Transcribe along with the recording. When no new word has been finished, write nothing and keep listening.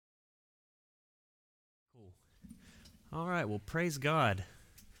All right, well, praise God.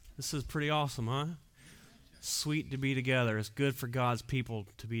 This is pretty awesome, huh? Sweet to be together. It's good for God's people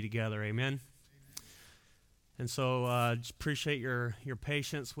to be together. Amen. And so just appreciate your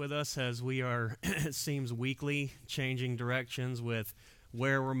patience with us as we are, it seems, weekly changing directions with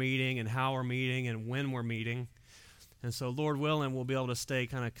where we're meeting and how we're meeting and when we're meeting. And so, Lord willing, we'll be able to stay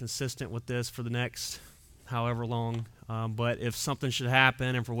kind of consistent with this for the next however long. But if something should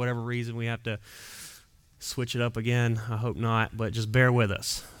happen and for whatever reason we have to switch it up again, I hope not, but just bear with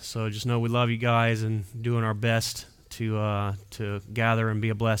us. So just know we love you guys and doing our best to gather and be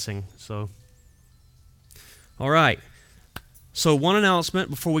a blessing. So, all right. So one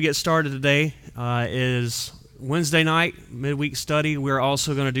announcement before we get started today is Wednesday night, midweek study. We're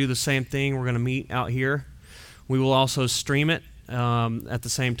also going to do the same thing. We're going to meet out here. We will also stream it at the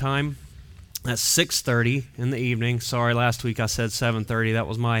same time. That's 6:30 in the evening. Sorry, last week I said 7:30. That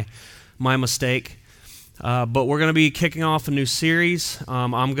was my mistake. But we're going to be kicking off a new series.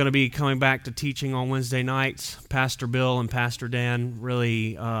 I'm going to be coming back to teaching on Wednesday nights. Pastor Bill and Pastor Dan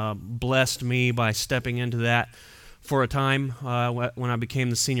really blessed me by stepping into that for a time. When I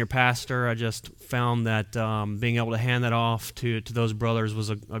became the senior pastor, I just found that being able to hand that off to those brothers was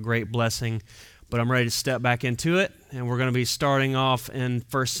a great blessing. But I'm ready to step back into it, and we're going to be starting off in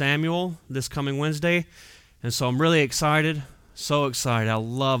 1 Samuel this coming Wednesday. And so I'm really excited. So excited. I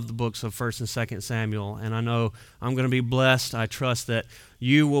love the books of 1 and 2 Samuel, and I know I'm going to be blessed. I trust that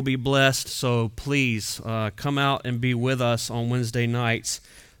you will be blessed, so please come out and be with us on Wednesday nights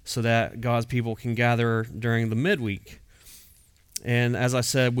so that God's people can gather during the midweek. And as I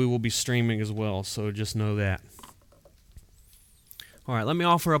said, we will be streaming as well, so just know that. All right, let me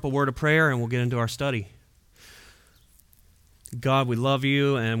offer up a word of prayer, and we'll get into our study. God, we love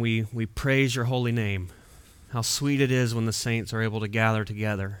you, and we praise your holy name. How sweet it is when the saints are able to gather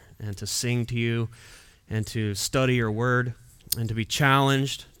together and to sing to you and to study your word and to be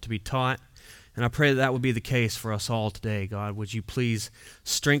challenged, to be taught. And I pray that would be the case for us all today, God. Would you please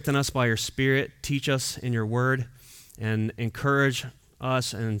strengthen us by your Spirit, teach us in your word, and encourage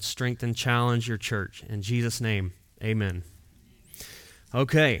us and strengthen, challenge your church. In Jesus' name, amen.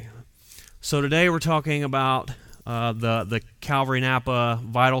 Okay, so today we're talking about the Calvary Napa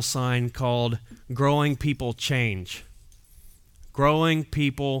vital sign called Growing People Change. Growing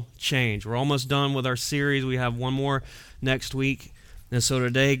People Change. We're almost done with our series. We have one more next week. And so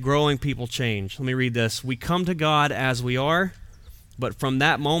today, Growing People Change. Let me read this. We come to God as we are, but from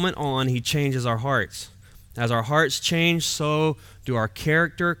that moment on, He changes our hearts. As our hearts change, so do our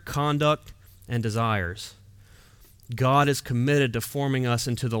character, conduct, and desires. God is committed to forming us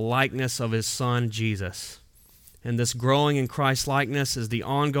into the likeness of His Son, Jesus. And this growing in Christ-likeness is the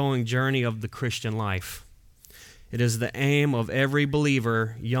ongoing journey of the Christian life. It is the aim of every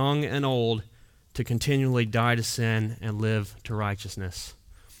believer, young and old, to continually die to sin and live to righteousness.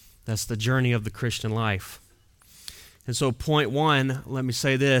 That's the journey of the Christian life. And so point one, let me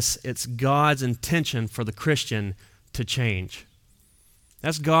say this, it's God's intention for the Christian to change.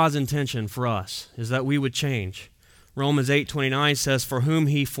 That's God's intention for us, is that we would change. Romans 8:29 says, "For whom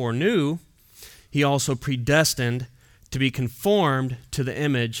He foreknew, He also predestined to be conformed to the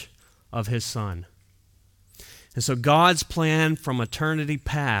image of His Son." And so God's plan from eternity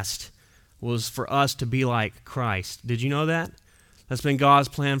past was for us to be like Christ. Did you know that? That's been God's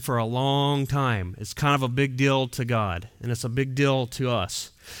plan for a long time. It's kind of a big deal to God, and it's a big deal to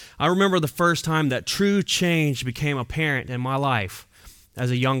us. I remember the first time that true change became apparent in my life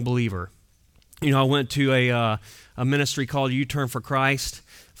as a young believer. You know, I went to a ministry called U-Turn for Christ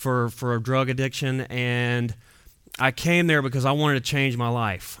for a drug addiction, and I came there because I wanted to change my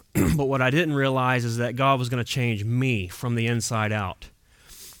life. But what I didn't realize is that God was going to change me from the inside out.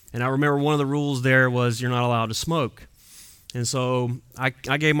 And I remember one of the rules there was you're not allowed to smoke. And so I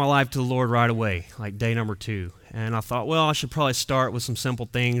gave my life to the Lord right away, like day number 2. And I thought, well, I should probably start with some simple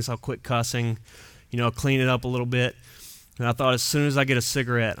things. I'll quit cussing, clean it up a little bit. And I thought as soon as I get a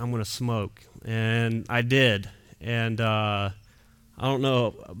cigarette, I'm going to smoke. And I did. And I don't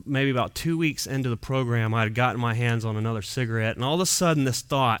know, maybe about 2 weeks into the program, I had gotten my hands on another cigarette, and all of a sudden this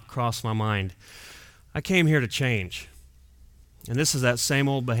thought crossed my mind. I came here to change. And this is that same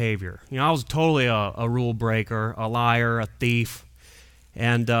old behavior. I was totally a rule breaker, a liar, a thief.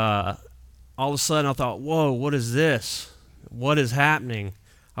 And all of a sudden I thought, whoa, what is this? What is happening?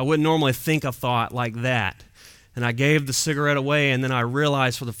 I wouldn't normally think a thought like that. And I gave the cigarette away, and then I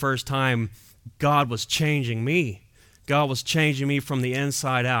realized for the first time God was changing me. God was changing me from the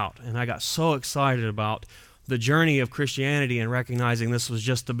inside out. And I got so excited about the journey of Christianity and recognizing this was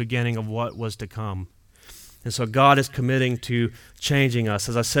just the beginning of what was to come. And so God is committing to changing us.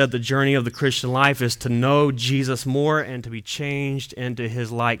 As I said, the journey of the Christian life is to know Jesus more and to be changed into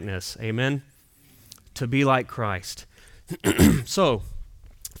his likeness. Amen? To be like Christ. So,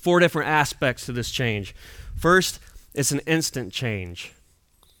 4 different aspects to this change. First, it's an instant change.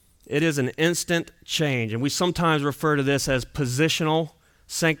 It is an instant change. And we sometimes refer to this as positional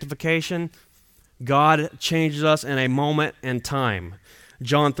sanctification. God changes us in a moment in time.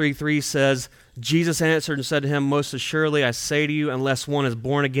 John 3:3 says, Jesus answered and said to him, most assuredly I say to you, unless one is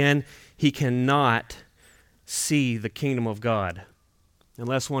born again, he cannot see the kingdom of God.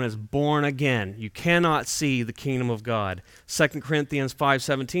 Unless one is born again, you cannot see the kingdom of God. 2 Corinthians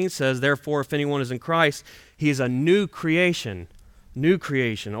 5:17 says, therefore, if anyone is in Christ, he is a new creation. New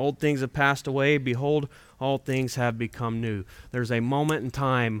creation. Old things have passed away. Behold, all things have become new. There's a moment in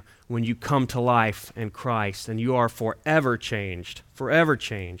time when you come to life in Christ, and you are forever changed. Forever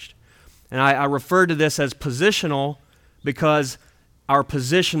changed. And I refer to this as positional because our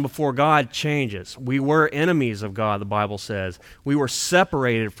position before God changes. We were enemies of God, the Bible says. We were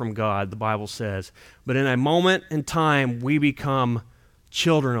separated from God, the Bible says. But in a moment in time, we become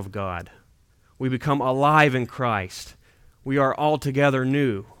children of God. We become alive in Christ. We are altogether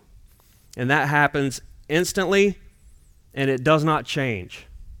new. And that happens instantly, and it does not change.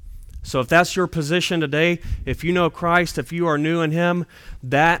 So if that's your position today, if you know Christ, if you are new in him,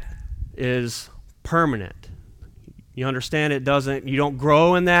 that is permanent. You understand you don't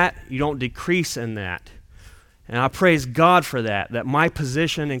grow in that, you don't decrease in that. And I praise God for that my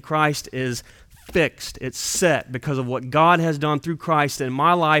position in Christ is fixed, it's set because of what God has done through Christ in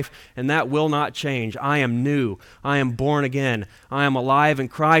my life, and that will not change. I am new, I am born again, I am alive in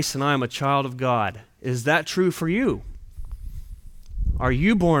Christ, and I am a child of God. Is that true for you? Are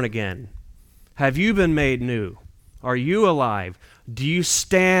you born again? Have you been made new? Are you alive? Do you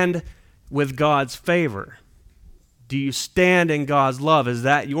stand with God's favor? Do you stand in God's love? Is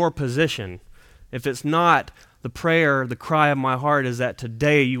that your position? If it's not, the prayer, the cry of my heart is that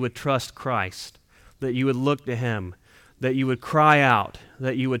today you would trust Christ, that you would look to him, that you would cry out,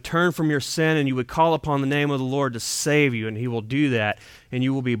 that you would turn from your sin and you would call upon the name of the Lord to save you, and he will do that, and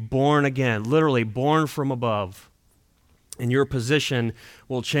you will be born again, literally born from above, and your position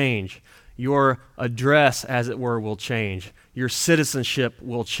will change. Your address, as it were, will change. Your citizenship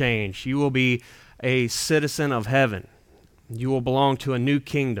will change. You will be a citizen of heaven. You will belong to a new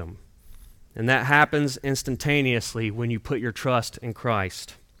kingdom. And that happens instantaneously when you put your trust in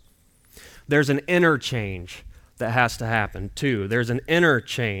Christ. There's an inner change that has to happen too. There's an inner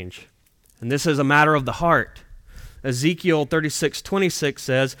change. And this is a matter of the heart. Ezekiel 36:26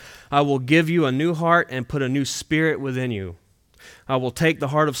 says, I will give you a new heart and put a new spirit within you. I will take the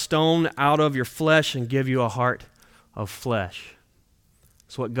heart of stone out of your flesh and give you a heart of flesh.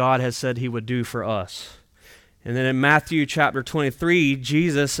 That's what God has said he would do for us. And then in Matthew chapter 23,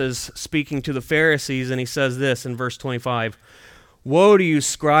 Jesus is speaking to the Pharisees, and he says this in verse 25, woe to you,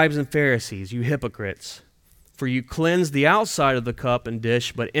 scribes and Pharisees, you hypocrites, for you cleanse the outside of the cup and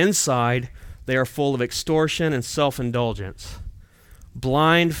dish, but inside they are full of extortion and self-indulgence.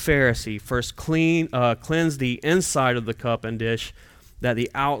 Blind Pharisee, first cleanse the inside of the cup and dish, that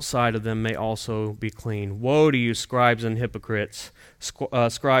the outside of them may also be clean. Woe to you, scribes and hypocrites,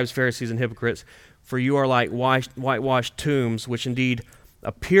 scribes, Pharisees, and hypocrites, for you are like whitewashed tombs, which indeed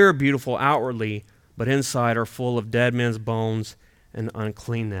appear beautiful outwardly, but inside are full of dead men's bones and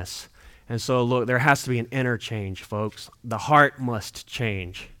uncleanness. And so, look, there has to be an inner change, folks. The heart must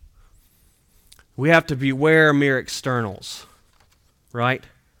change. We have to beware mere externals, right?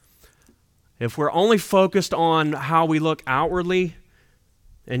 If we're only focused on how we look outwardly,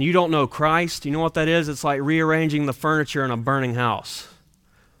 and you don't know Christ, you know what that is? It's like rearranging the furniture in a burning house.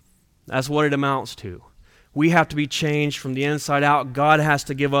 That's what it amounts to. We have to be changed from the inside out. God has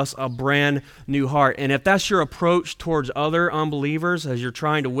to give us a brand new heart. And if that's your approach towards other unbelievers as you're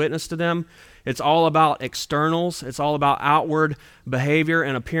trying to witness to them, it's all about externals. It's all about outward behavior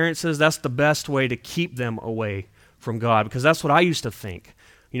and appearances. That's the best way to keep them away from God, because that's what I used to think.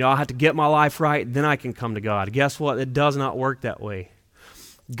 I have to get my life right, then I can come to God. Guess what? It does not work that way.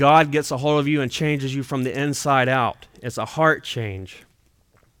 God gets a hold of you and changes you from the inside out. It's a heart change.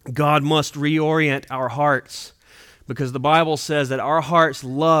 God must reorient our hearts, because the Bible says that our hearts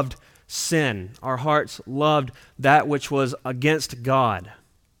loved sin. Our hearts loved that which was against God.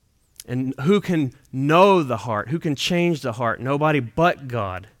 And who can know the heart? Who can change the heart? Nobody but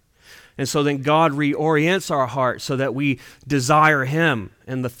God. And so then God reorients our heart so that we desire him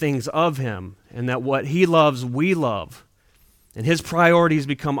and the things of him, and that what he loves, we love. And his priorities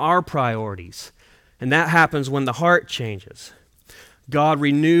become our priorities. And that happens when the heart changes. God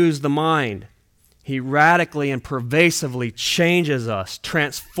renews the mind. He radically and pervasively changes us,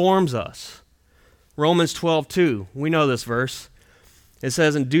 transforms us. Romans 12:2, we know this verse. It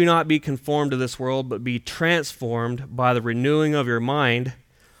says, "And do not be conformed to this world, but be transformed by the renewing of your mind,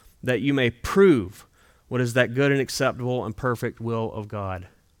 that you may prove what is that good and acceptable and perfect will of God."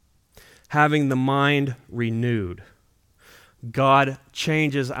 Having the mind renewed. God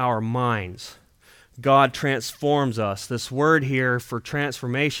changes our minds. God transforms us. This word here for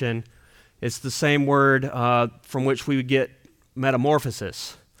transformation, it's the same word from which we would get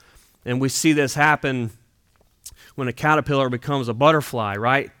metamorphosis. And we see this happen when a caterpillar becomes a butterfly,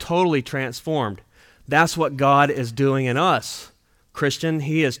 right? Totally transformed. That's what God is doing in us, Christian.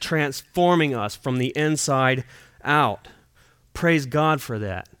 He is transforming us from the inside out. Praise God for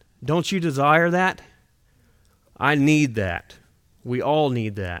that. Don't you desire that? I need that. We all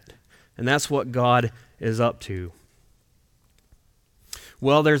need that. And that's what God is up to.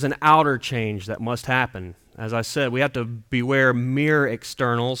 Well, there's an outer change that must happen. As I said, we have to beware mere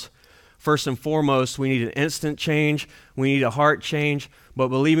externals. First and foremost, we need an instant change. We need a heart change. But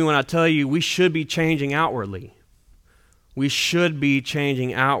believe me when I tell you, we should be changing outwardly. We should be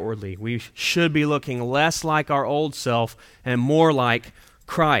changing outwardly. We should be looking less like our old self and more like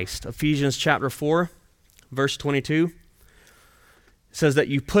Christ. Ephesians chapter 4, verse 22. It says that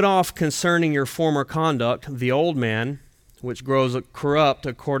you put off concerning your former conduct the old man, which grows corrupt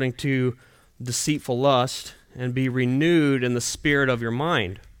according to deceitful lust, and be renewed in the spirit of your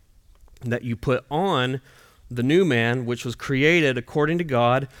mind, that you put on the new man, which was created according to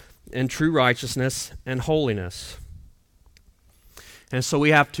God in true righteousness and holiness. And so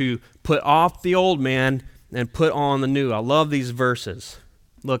we have to put off the old man and put on the new. I love these verses.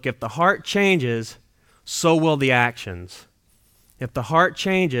 Look, if the heart changes, so will the actions. If the heart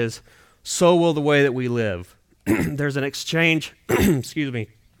changes, so will the way that we live. There's an exchange,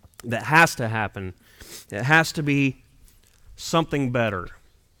 that has to happen. It has to be something better.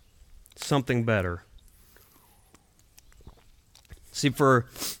 Something better. See, for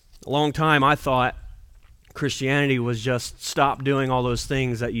a long time I thought Christianity was just stop doing all those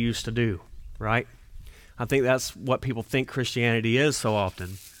things that you used to do, right? I think that's what people think Christianity is so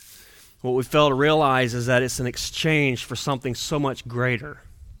often. What we fail to realize is that it's an exchange for something so much greater.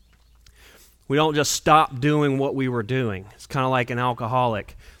 We don't just stop doing what we were doing. It's kind of like an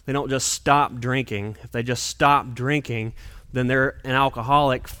alcoholic. They don't just stop drinking. If they just stop drinking, then they're an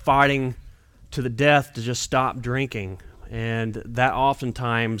alcoholic fighting to the death to just stop drinking. And that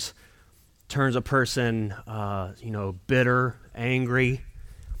oftentimes turns a person, bitter, angry.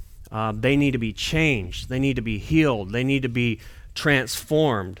 They need to be changed. They need to be healed. They need to be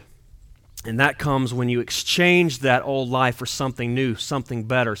transformed. And that comes when you exchange that old life for something new, something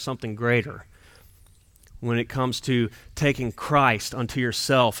better, something greater. When it comes to taking Christ unto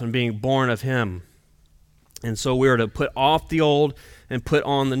yourself and being born of Him. And so we are to put off the old and put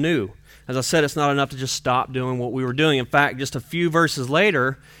on the new. As I said, it's not enough to just stop doing what we were doing. In fact, just a few verses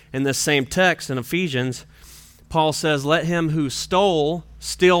later in this same text in Ephesians, Paul says, "Let him who stole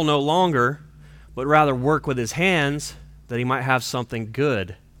steal no longer, but rather work with his hands, that he might have something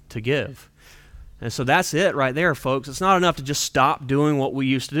good to give." And so that's it right there, folks. It's not enough to just stop doing what we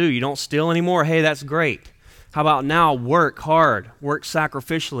used to do. You don't steal anymore? Hey, that's great. How about now work hard, work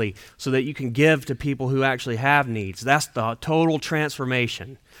sacrificially, so that you can give to people who actually have needs? That's the total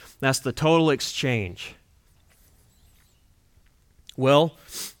transformation. That's the total exchange. Well,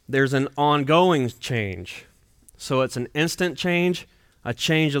 there's an ongoing change. So it's an instant change, a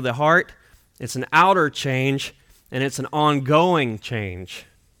change of the heart. It's an outer change, and it's an ongoing change.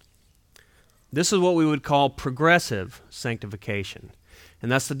 This is what we would call progressive sanctification.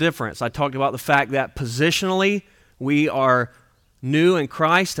 And that's the difference. I talked about the fact that positionally we are new in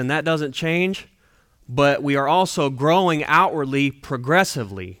Christ, and that doesn't change, but we are also growing outwardly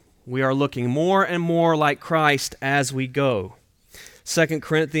progressively. We are looking more and more like Christ as we go. 2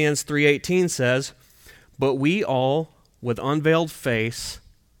 Corinthians 3:18 says, "But we all, with unveiled face,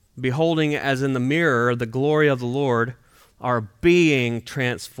 beholding as in the mirror the glory of the Lord, are being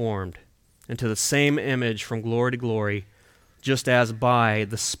transformed into the same image from glory to glory, just as by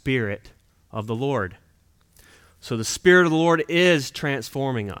the Spirit of the Lord." So the Spirit of the Lord is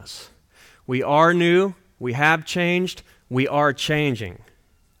transforming us. We are new, we have changed, we are changing.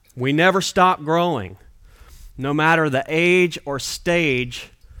 We never stop growing, no matter the age or stage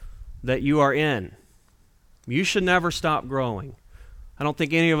that you are in. You should never stop growing. I don't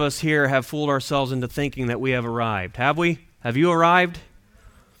think any of us here have fooled ourselves into thinking that we have arrived. Have we? Have you arrived?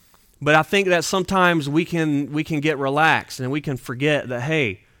 But I think that sometimes we can get relaxed and we can forget that,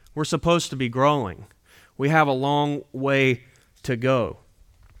 hey, we're supposed to be growing. We have a long way to go.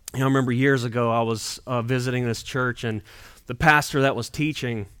 I remember years ago I was visiting this church, and the pastor that was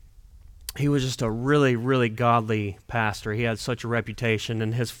teaching, he was just a really, really godly pastor. He had such a reputation,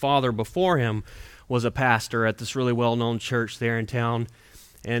 and his father before him was a pastor at this really well-known church there in town,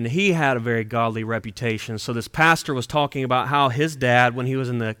 and he had a very godly reputation. So this pastor was talking about how his dad, when he was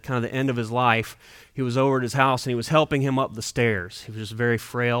in the kind of the end of his life, he was over at his house, and he was helping him up the stairs. He was just very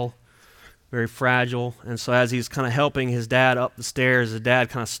frail, very fragile, and so as he's kind of helping his dad up the stairs, his dad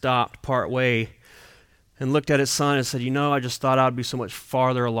kind of stopped part way and looked at his son and said, I just thought I'd be so much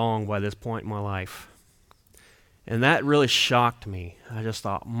farther along by this point in my life. And that really shocked me. I just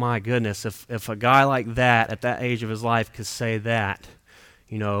thought, my goodness, if a guy like that at that age of his life could say that,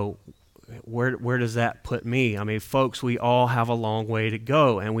 where does that put me? I mean, folks, we all have a long way to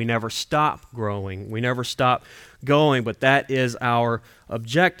go, and we never stop growing. We never stop going, but that is our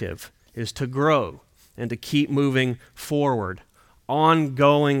objective, is to grow and to keep moving forward.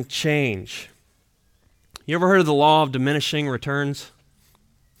 Ongoing change. You ever heard of the law of diminishing returns?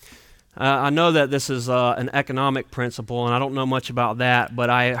 I know that this is an economic principle, and I don't know much about that, but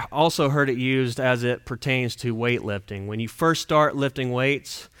I also heard it used as it pertains to weightlifting. When you first start lifting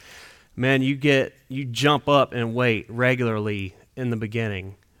weights, man, you jump up in weight regularly in the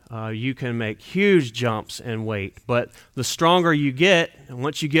beginning. You can make huge jumps in weight, but the stronger you get, and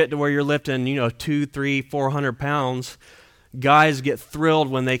once you get to where you're lifting, 200, 300, 400 pounds, guys get thrilled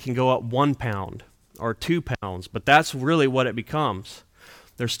when they can go up 1 pound or 2 pounds, but that's really what it becomes.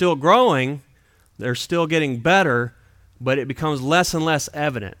 They're still growing, they're still getting better, but it becomes less and less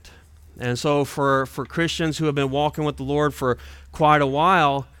evident. And so for Christians who have been walking with the Lord for quite a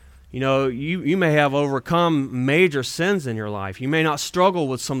while, you may have overcome major sins in your life. You may not struggle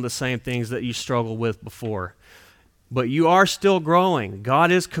with some of the same things that you struggled with before, but you are still growing.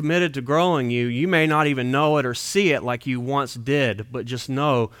 God is committed to growing you. You may not even know it or see it like you once did, but just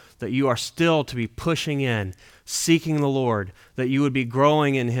know that you are still to be pushing in, seeking the Lord, that you would be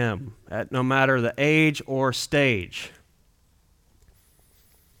growing in Him at no matter the age or stage.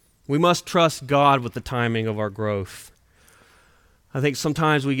 We must trust God with the timing of our growth. I think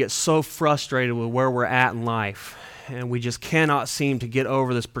sometimes we get so frustrated with where we're at in life, and we just cannot seem to get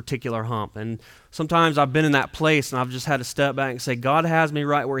over this particular hump. And sometimes I've been in that place, and I've just had to step back and say, God has me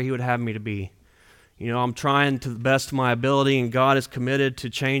right where He would have me to be. I'm trying to the best of my ability, and God is committed to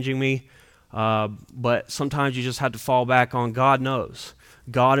changing me. But sometimes you just have to fall back on God knows.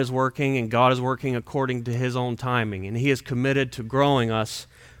 God is working, and God is working according to His own timing, and He is committed to growing us,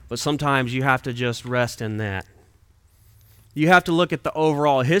 but sometimes you have to just rest in that. You have to look at the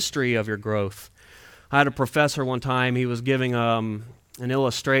overall history of your growth. I had a professor one time, he was giving an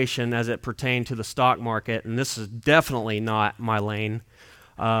illustration as it pertained to the stock market, and this is definitely not my lane,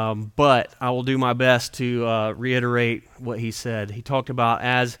 but I will do my best to reiterate what he said. He talked about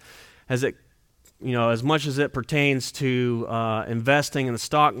as much as it pertains to investing in the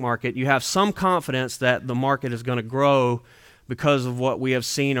stock market, you have some confidence that the market is going to grow because of what we have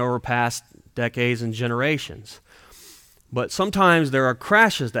seen over past decades and generations. But sometimes there are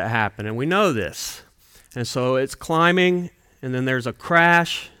crashes that happen, and we know this. And so it's climbing, and then there's a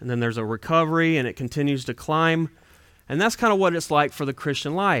crash, and then there's a recovery, and it continues to climb. And that's kind of what it's like for the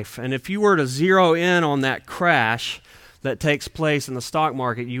Christian life. And if you were to zero in on that crash that takes place in the stock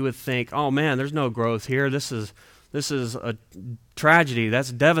market, you would think, oh man, there's no growth here. This is a tragedy.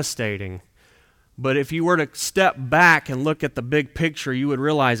 That's devastating. But if you were to step back and look at the big picture, you would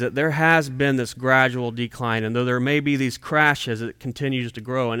realize that there has been this gradual decline, and though there may be these crashes, it continues to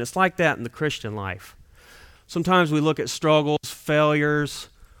grow. And it's like that in the Christian life. Sometimes we look at struggles, failures,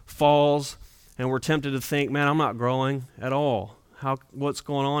 falls, and we're tempted to think, man, I'm not growing at all. What's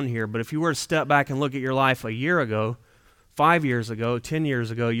going on here? But if you were to step back and look at your life a year ago, 5 years ago, 10 years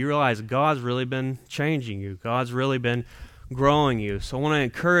ago, you realize God's really been changing you. God's really been growing you. So I want to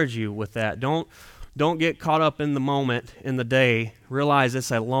encourage you with that. Don't get caught up in the moment, in the day. Realize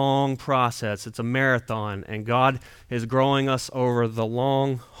it's a long process. It's a marathon, and God is growing us over the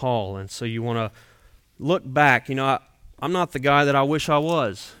long haul. And so you want to look back. I'm not the guy that I wish I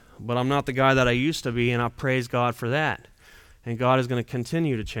was, but I'm not the guy that I used to be, and I praise God for that. And God is going to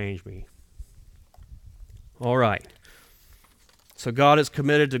continue to change me. All right. So God is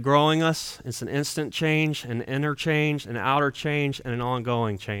committed to growing us. It's an instant change, an inner change, an outer change, and an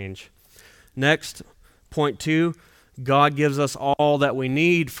ongoing change. Next, point 2, God gives us all that we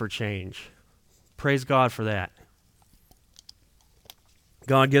need for change. Praise God for that.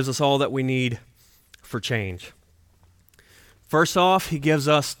 God gives us all that we need for change. First off, He gives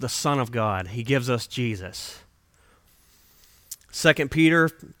us the Son of God. He gives us Jesus. 2 Peter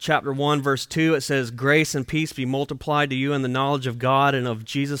chapter 1, verse 2, it says, "Grace and peace be multiplied to you in the knowledge of God and of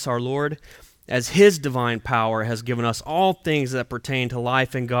Jesus our Lord, as his divine power has given us all things that pertain to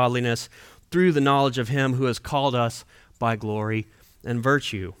life and godliness through the knowledge of him who has called us by glory and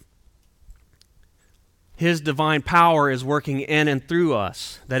virtue." His divine power is working in and through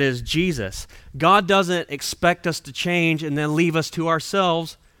us. That is Jesus. God doesn't expect us to change and then leave us to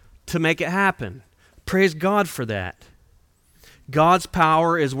ourselves to make it happen. Praise God for that. God's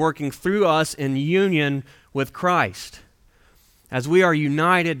power is working through us in union with Christ. As we are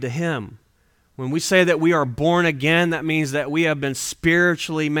united to him. When we say that we are born again, that means that we have been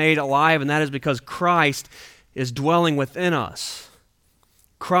spiritually made alive, and that is because Christ is dwelling within us.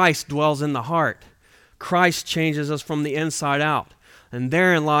 Christ dwells in the heart. Christ changes us from the inside out, and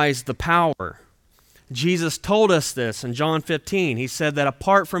therein lies the power. Jesus told us this in John 15. He said that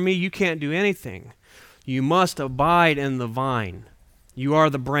apart from me, you can't do anything. You must abide in the vine. You are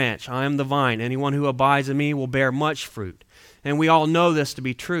the branch. I am the vine. Anyone who abides in me will bear much fruit. And we all know this to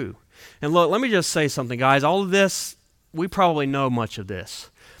be true. And look, let me just say something, guys. All of this, we probably know much of this.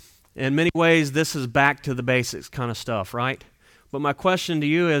 In many ways, this is back to the basics kind of stuff, right? But my question to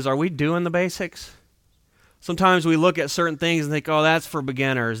you is, are we doing the basics? Sometimes we look at certain things and think, oh, that's for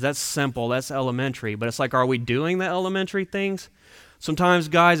beginners, that's simple, that's elementary. But it's like, are we doing the elementary things? Sometimes,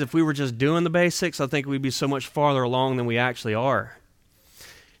 guys, if we were just doing the basics, I think we'd be so much farther along than we actually are.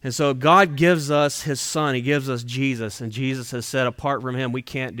 And so God gives us his Son, he gives us Jesus, and Jesus has said apart from him, we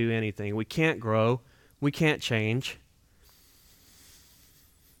can't do anything. We can't grow, we can't change.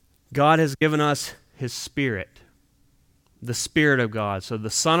 God has given us his Spirit, the Spirit of God. So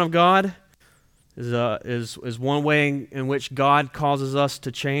the Son of God is one way in which God causes us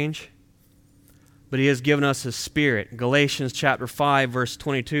to change, but he has given us his Spirit. Galatians chapter 5, verse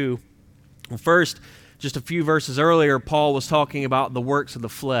 22. Well, first, just a few verses earlier, Paul was talking about the works of the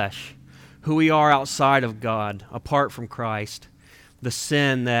flesh, who we are outside of God, apart from Christ, the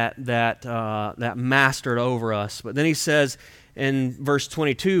sin that mastered over us. But then he says in verse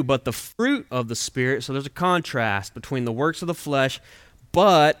 22, but the fruit of the Spirit, so there's a contrast between the works of the flesh,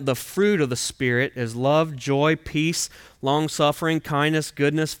 but the fruit of the Spirit is love, joy, peace, long-suffering, kindness,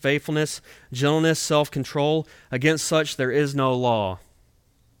 goodness, faithfulness, gentleness, self-control. Against such there is no law.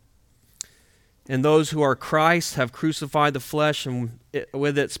 And those who are Christ have crucified the flesh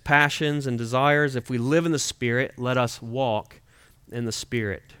with its passions and desires. If we live in the Spirit, let us walk in the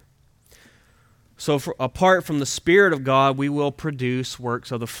Spirit. So apart from the Spirit of God, we will produce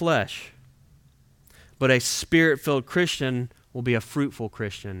works of the flesh. But a Spirit-filled Christian will be a fruitful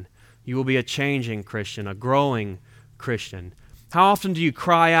Christian. You will be a changing Christian, a growing Christian. How often do you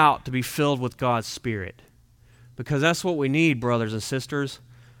cry out to be filled with God's Spirit? Because that's what we need, brothers and sisters.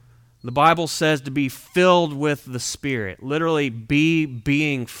 The Bible says to be filled with the Spirit, literally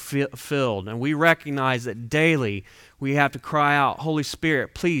being filled. And we recognize that daily we have to cry out, Holy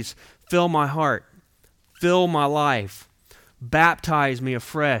Spirit, please fill my heart, fill my life, baptize me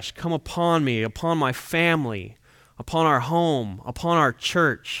afresh, come upon me, upon my family, upon our home, upon our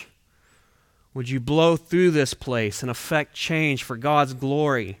church. Would you blow through this place and affect change for God's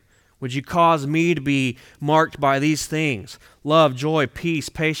glory? Would you cause me to be marked by these things? Love, joy, peace,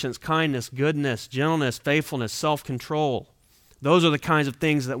 patience, kindness, goodness, gentleness, faithfulness, self-control. Those are the kinds of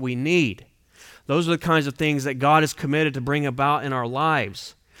things that we need. Those are the kinds of things that God is committed to bring about in our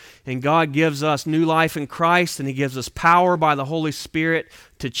lives. And God gives us new life in Christ, and he gives us power by the Holy Spirit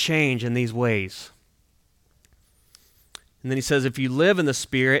to change in these ways. And then he says, if you live in the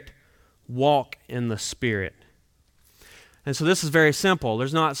Spirit, walk in the Spirit. And so this is very simple.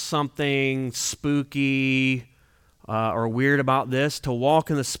 There's not something spooky or weird about this. To walk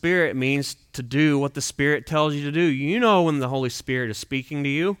in the Spirit means to do what the Spirit tells you to do. You know when the Holy Spirit is speaking to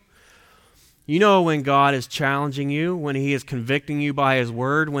you. You know when God is challenging you, when he is convicting you by his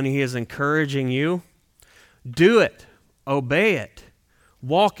word, when he is encouraging you. Do it. Obey it.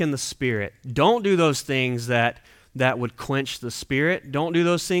 Walk in the Spirit. Don't do those things that would quench the Spirit. Don't do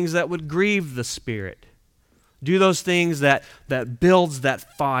those things that would grieve the Spirit. Do those things that builds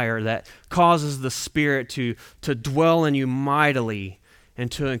that fire, that causes the Spirit to dwell in you mightily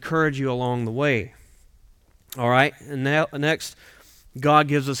and to encourage you along the way. All right, and now, next, God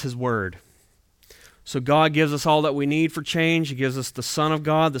gives us his word. So God gives us all that we need for change. He gives us the Son of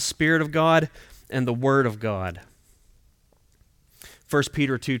God, the Spirit of God, and the Word of God. 1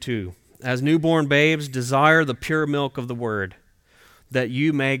 Peter 2:2. As newborn babes, desire the pure milk of the Word, that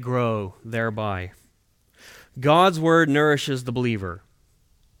you may grow thereby. God's Word nourishes the believer,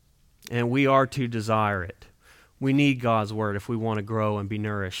 and we are to desire it. We need God's Word if we want to grow and be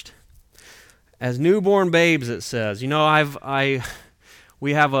nourished. as newborn babes, it says. You know,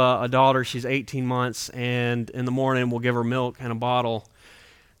 we have a daughter. She's 18 months, and in the morning we'll give her milk in a bottle,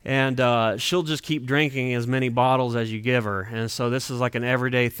 and she'll just keep drinking as many bottles as you give her. And so this is like an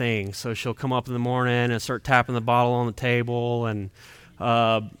everyday thing. So she'll come up in the morning and start tapping the bottle on the table, and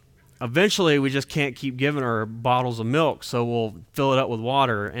eventually we just can't keep giving her bottles of milk, so we'll fill it up with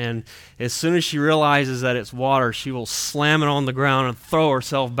water. And as soon as she realizes that it's water, she will slam it on the ground and throw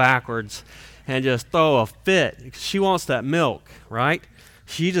herself backwards and just throw a fit. She wants that milk, right?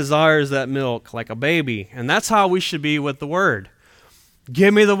 She desires that milk like a baby. And that's how we should be with the Word.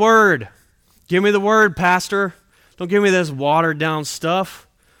 Give me the Word. Give me the Word, Pastor. Don't give me this watered down stuff.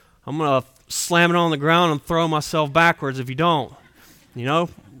 I'm going to slam it on the ground and throw myself backwards if you don't. You know,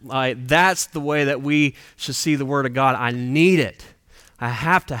 that's the way that we should see the Word of God. I need it. I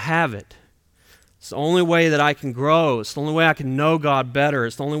have to have it. It's the only way that I can grow. It's the only way I can know God better.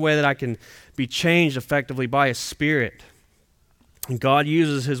 It's the only way that I can be changed effectively by His Spirit. And God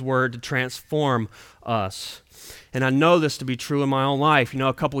uses His Word to transform us. And I know this to be true in my own life. You know,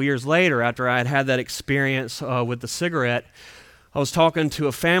 a couple years later, after I had that experience with the cigarette, I was talking to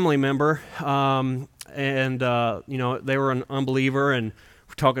a family member, and you know, they were an unbeliever, and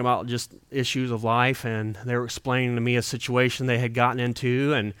we're talking about just issues of life, and they were explaining to me a situation they had gotten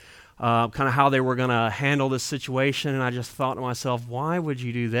into, and kind of how they were going to handle this situation. And I just thought to myself, why would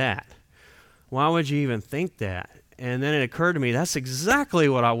you do that? Why would you even think that? And then it occurred to me, that's exactly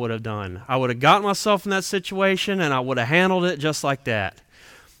what I would have done. I would have gotten myself in that situation, and I would have handled it just like that.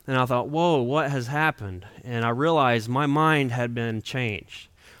 And I thought, whoa, what has happened? And I realized my mind had been changed.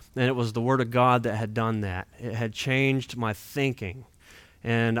 And it was the Word of God that had done that. It had changed my thinking.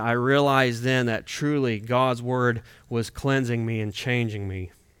 And I realized then that truly God's Word was cleansing me and changing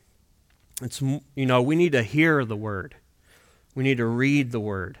me. It's, you know, we need to hear the Word. We need to read the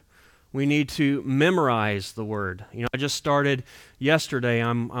Word. We need to memorize the Word. You know, I just started yesterday.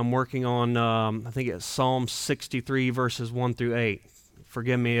 I'm working on, I think it's Psalm 63, verses 1 through 8.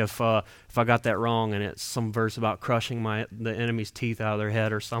 Forgive me if I got that wrong, and it's some verse about crushing the enemy's teeth out of their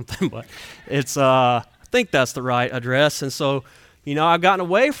head or something. But it's, I think that's the right address. And so, you know, I've gotten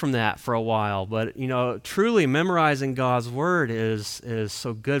away from that for a while. But, you know, truly memorizing God's Word is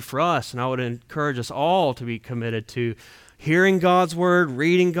so good for us. And I would encourage us all to be committed to hearing God's Word,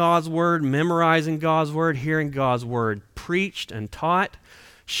 reading God's Word, memorizing God's Word, hearing God's Word preached and taught,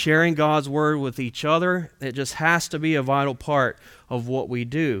 sharing God's Word with each other. It just has to be a vital part of what we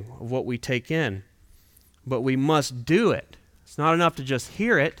do, of what we take in. But we must do it. It's not enough to just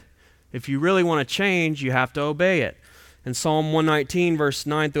hear it. If you really want to change, you have to obey it. And Psalm 119, verse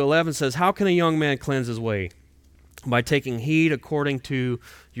 9 through 11 says, "How can a young man cleanse his way? By taking heed according to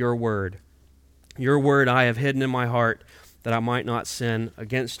your word. Your word I have hidden in my heart, that I might not sin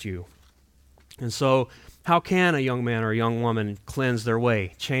against you." And so, how can a young man or a young woman cleanse their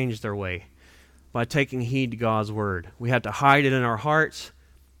way, change their way? By taking heed to God's Word. We have to hide it in our hearts,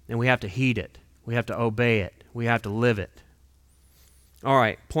 and we have to heed it. We have to obey it. We have to live it. All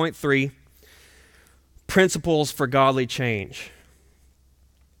right, point 3, principles for godly change.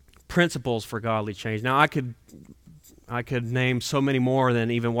 Principles for godly change. Now, I could name so many more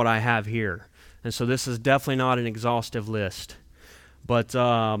than even what I have here. And so this is definitely not an exhaustive list. But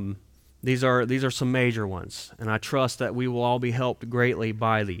these are some major ones. And I trust that we will all be helped greatly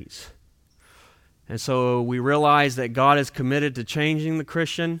by these. And so we realize that God is committed to changing the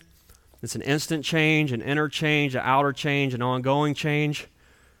Christian. It's an instant change, an inner change, an outer change, an ongoing change.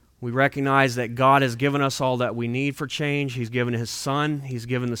 We recognize that God has given us all that we need for change. He's given His Son. He's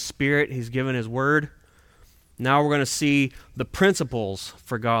given the Spirit. He's given His Word. Now we're going to see the principles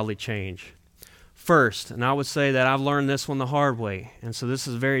for godly change. First, and I would say that I've learned this one the hard way, and so this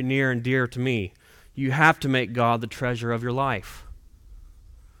is very near and dear to me. You have to make God the treasure of your life.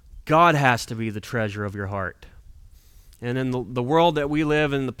 God has to be the treasure of your heart. And in the world that we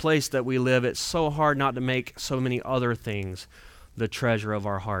live, in the place that we live, it's so hard not to make so many other things the treasure of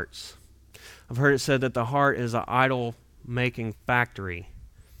our hearts. I've heard it said that the heart is an idol-making factory,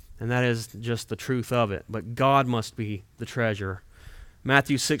 and that is just the truth of it. But God must be the treasure.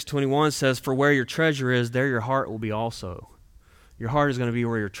 Matthew 6:21 says, "For where your treasure is, there your heart will be also." Your heart is going to be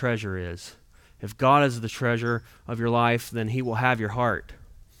where your treasure is. If God is the treasure of your life, then He will have your heart.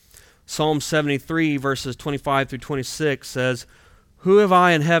 Psalm 73, verses 25 through 26 says, "Who have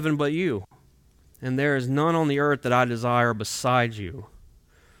I in heaven but you? And there is none on the earth that I desire beside you.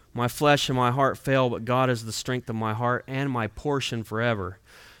 My flesh and my heart fail, but God is the strength of my heart and my portion forever."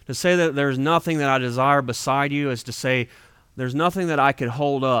 To say that there's nothing that I desire beside you is to say there's nothing that I could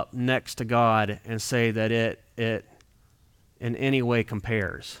hold up next to God and say that it in any way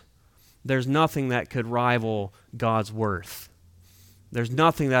compares. there's nothing that could rival God's worth. There's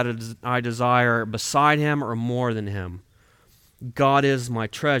nothing that I desire beside him or more than him. God is my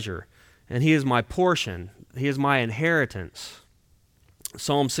treasure, and he is my portion. He is my inheritance.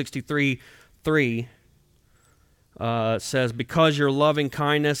 Psalm 63:3 says, because your loving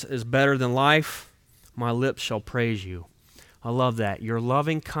kindness is better than life, my lips shall praise you. I love that. Your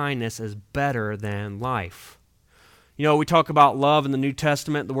loving kindness is better than life. You know, we talk about love in the New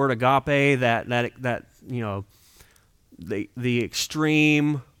Testament, the word agape, that you know, the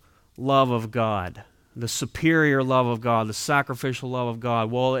extreme love of God, the superior love of God, the sacrificial love of God.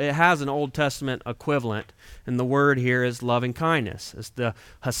 Well, it has an Old Testament equivalent, and the word here is loving kindness. It's the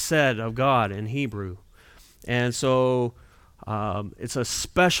hesed of God in Hebrew. And so it's a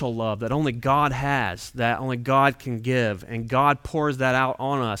special love that only God has, that only God can give, and God pours that out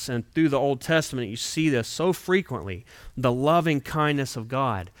on us. And through the Old Testament, you see this so frequently, the loving kindness of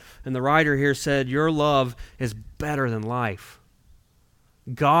God. And the writer here said, your love is better than life.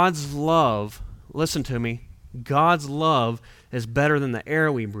 God's love, listen to me, God's love is better than the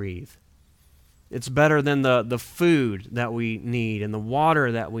air we breathe. It's better than the food that we need and the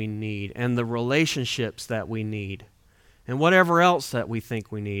water that we need and the relationships that we need and whatever else that we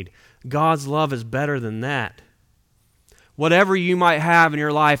think we need. God's love is better than that. Whatever you might have in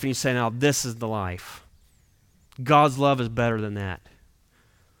your life and you say, now this is the life, God's love is better than that.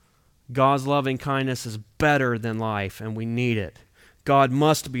 God's loving kindness is better than life, and we need it. God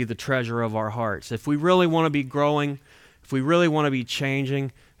must be the treasure of our hearts. If we really want to be growing, if we really want to be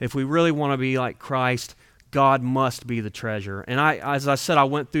changing, if we really want to be like Christ, God must be the treasure. And as I said, I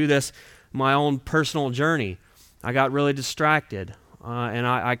went through this, my own personal journey. I got really distracted, and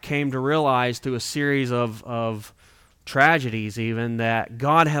I came to realize through a series of tragedies even that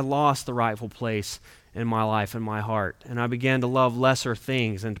God had lost the rightful place in my life and my heart. And I began to love lesser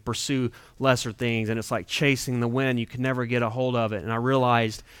things and to pursue lesser things, and it's like chasing the wind. You can never get a hold of it. And I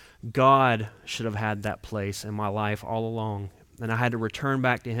realized God should have had that place in my life all along, and I had to return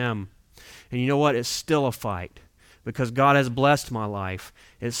back to him. And you know what? It's still a fight. Because God has blessed my life,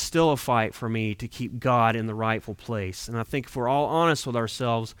 it's still a fight for me to keep God in the rightful place. And I think if we're all honest with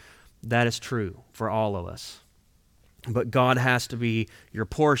ourselves, that is true for all of us. But God has to be your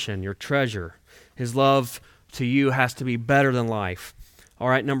portion, your treasure. His love to you has to be better than life. All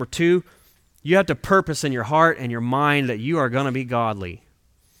right, number 2, you have to purpose in your heart and your mind that you are going to be godly.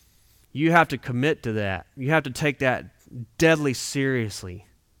 You have to commit to that. You have to take that deadly seriously.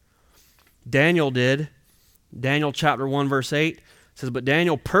 Daniel did. Daniel chapter 1 verse 8 says, but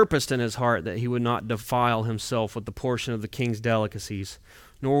Daniel purposed in his heart that he would not defile himself with the portion of the king's delicacies,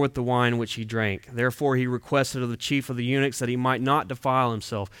 nor with the wine which he drank. Therefore he requested of the chief of the eunuchs that he might not defile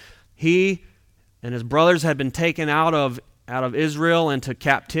himself. He and his brothers had been taken out of Israel into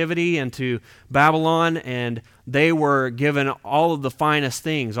captivity, into Babylon, and they were given all of the finest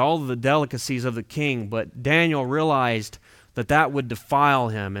things, all of the delicacies of the king. But Daniel realized that that would defile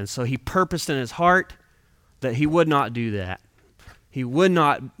him, and so he purposed in his heart that he would not do that. He would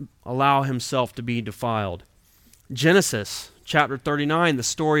not allow himself to be defiled. Genesis chapter 39, the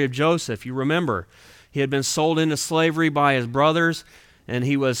story of Joseph, you remember. He had been sold into slavery by his brothers, and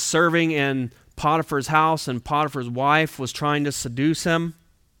he was serving in Potiphar's house, and Potiphar's wife was trying to seduce him.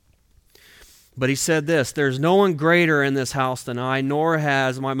 But he said this, there's no one greater in this house than I, nor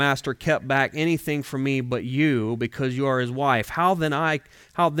has my master kept back anything from me but you, because you are his wife. How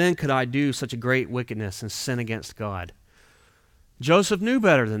then could I do such a great wickedness and sin against God? Joseph knew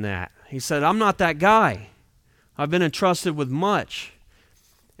better than that. He said, I'm not that guy. I've been entrusted with much.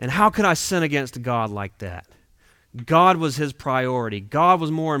 And how could I sin against God like that? God was his priority. God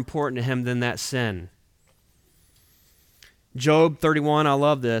was more important to him than that sin. Job 31, I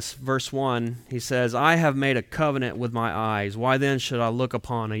love this, verse 1, he says, I have made a covenant with my eyes. Why then should I look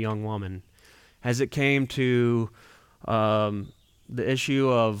upon a young woman? As it came to the issue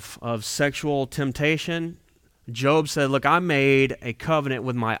of sexual temptation, Job said, look, I made a covenant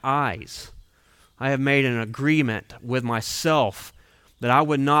with my eyes. I have made an agreement with myself that I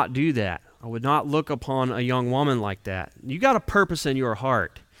would not do that. I would not look upon a young woman like that. You got a purpose in your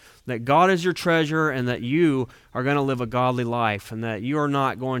heart that God is your treasure and that you are going to live a godly life and that you are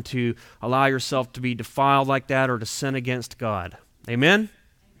not going to allow yourself to be defiled like that or to sin against God. Amen?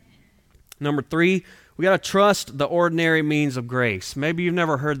 Number 3, we got to trust the ordinary means of grace. Maybe you've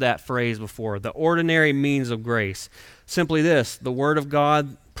never heard that phrase before, the ordinary means of grace. Simply this, the Word of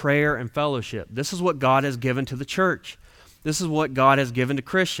God, prayer, and fellowship. This is what God has given to the church. This is what God has given to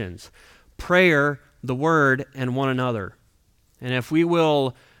Christians. Prayer, the Word, and one another. And if we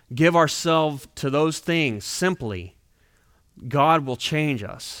will give ourselves to those things simply, God will change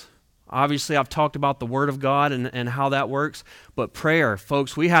us. Obviously, I've talked about the Word of God and how that works, but prayer,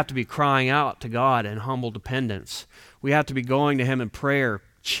 folks, we have to be crying out to God in humble dependence. We have to be going to Him in prayer.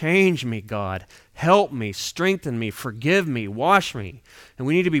 Change me, God. Help me, strengthen me, forgive me, wash me. And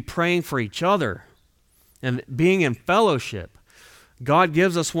we need to be praying for each other and being in fellowship. God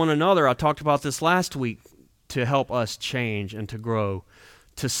gives us one another. I talked about this last week, to help us change and to grow,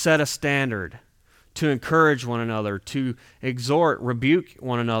 to set a standard, to encourage one another, to exhort, rebuke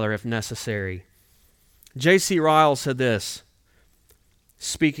one another if necessary. J.C. Ryle said this,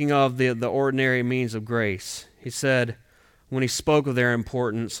 speaking of the ordinary means of grace. He said, when he spoke of their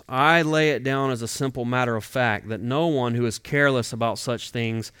importance, I lay it down as a simple matter of fact that no one who is careless about such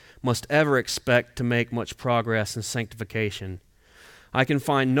things must ever expect to make much progress in sanctification. I can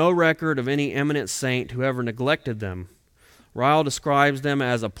find no record of any eminent saint who ever neglected them. Ryle describes them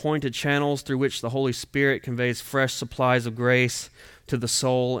as appointed channels through which the Holy Spirit conveys fresh supplies of grace to the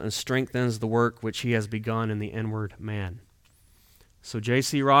soul and strengthens the work which He has begun in the inward man. So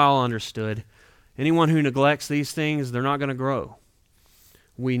J.C. Ryle understood, anyone who neglects these things, they're not going to grow.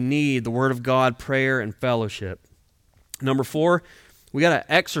 We need the Word of God, prayer, and fellowship. Number 4, we got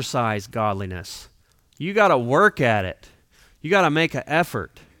to exercise godliness. You got to work at it. You got to make an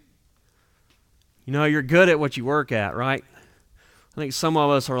effort. You know, you're good at what you work at, right? I think some of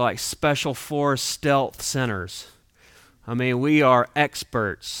us are like special force stealth centers. I mean, we are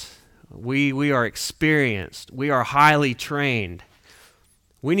experts. We are experienced. We are highly trained.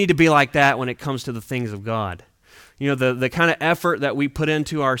 We need to be like that when it comes to the things of God. You know, the kind of effort that we put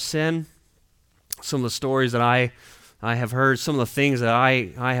into our sin, some of the stories that I have heard, some of the things that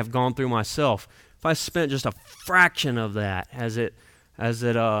I have gone through myself, if I spent just a fraction of that as it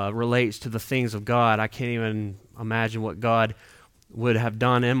relates to the things of God, I can't even imagine what God would have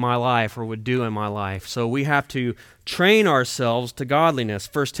done in my life or would do in my life. So we have to train ourselves to godliness.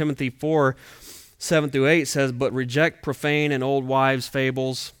 1 Timothy 4:7-8 says, but reject profane and old wives'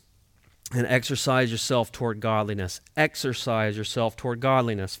 fables and exercise yourself toward godliness. Exercise yourself toward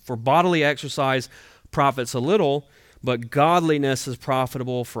godliness. For bodily exercise profits a little, but godliness is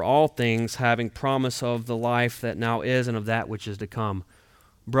profitable for all things, having promise of the life that now is and of that which is to come.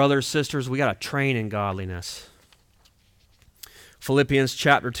 Brothers, sisters, we got to train in godliness. Philippians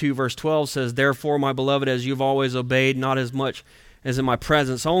chapter 2, verse 12 says, therefore, my beloved, as you've always obeyed, not as much as in my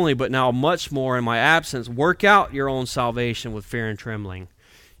presence only, but now much more in my absence, work out your own salvation with fear and trembling.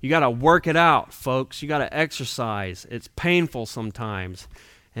 You got to work it out, folks. You got to exercise. It's painful sometimes.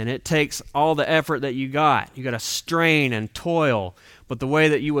 And it takes all the effort that you got. You got to strain and toil. But the way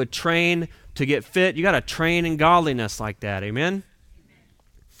that you would train to get fit, you got to train in godliness like that. Amen?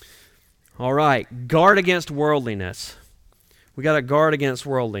 All right. Guard against worldliness. We got to guard against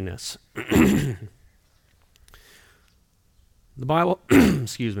worldliness. The Bible,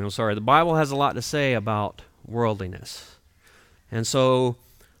 the Bible has a lot to say about worldliness. And so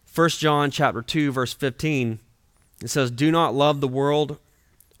 1 John chapter 2, verse 15, it says, do not love the world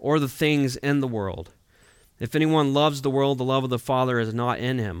or the things in the world. If anyone loves the world, the love of the Father is not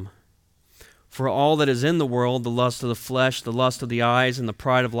in him. For all that is in the world, the lust of the flesh, the lust of the eyes, and the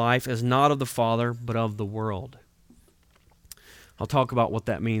pride of life, is not of the Father, but of the world. I'll talk about what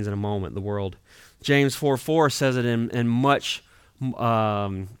that means in a moment, the world. James 4:4 says it in much,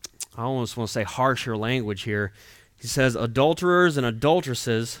 I almost want to say harsher language here. He says, adulterers and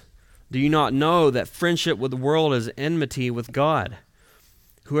adulteresses, do you not know that friendship with the world is enmity with God?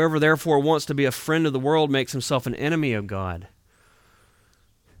 Whoever therefore wants to be a friend of the world makes himself an enemy of God.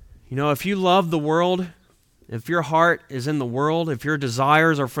 You know, if you love the world, if your heart is in the world, if your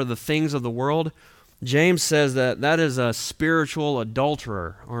desires are for the things of the world, James says that that is a spiritual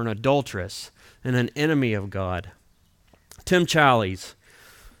adulterer or an adulteress and an enemy of God. Tim Challies,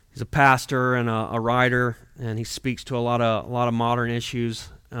 he's a pastor and a writer, and he speaks to a lot of modern issues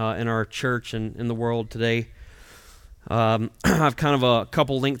in our church and in the world today. I have kind of a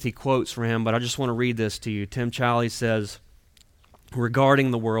couple lengthy quotes from him, but I just want to read this to you. Tim Challies says,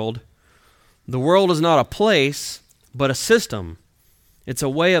 regarding the world is not a place, but a system. It's a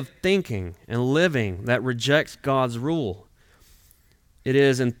way of thinking and living that rejects God's rule. It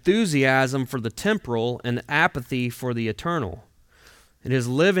is enthusiasm for the temporal and apathy for the eternal. It is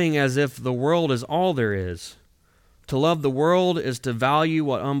living as if the world is all there is. To love the world is to value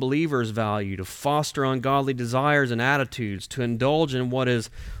what unbelievers value, to foster ungodly desires and attitudes, to indulge in what is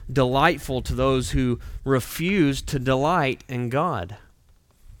delightful to those who refuse to delight in God.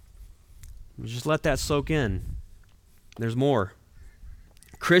 Just let that soak in. There's more.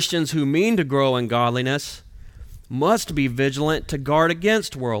 Christians who mean to grow in godliness must be vigilant to guard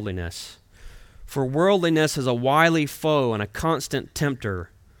against worldliness. For worldliness is a wily foe and a constant tempter.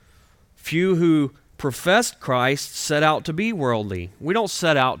 Few who professed Christ set out to be worldly. We don't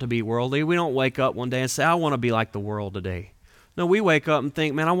set out to be worldly. We don't wake up one day and say, I want to be like the world today. No, we wake up and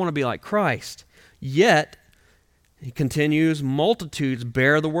think, man, I want to be like Christ. Yet, he continues, multitudes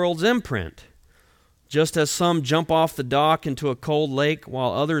bear the world's imprint. Just as some jump off the dock into a cold lake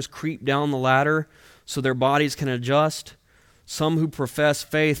while others creep down the ladder so their bodies can adjust, some who profess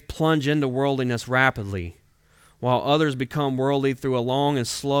faith plunge into worldliness rapidly, while others become worldly through a long and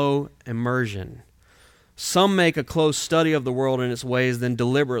slow immersion. Some make a close study of the world and its ways, then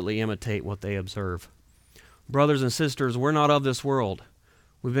deliberately imitate what they observe. Brothers and sisters, we're not of this world.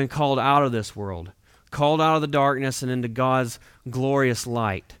 We've been called out of this world, called out of the darkness and into God's glorious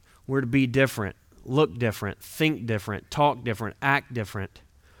light. We're to be different, look different, think different, talk different, act different.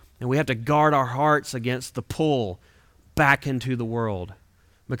 And we have to guard our hearts against the pull back into the world,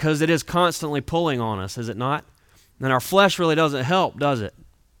 because it is constantly pulling on us, is it not? And our flesh really doesn't help, does it?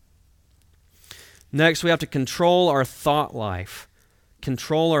 Next, we have to control our thought life.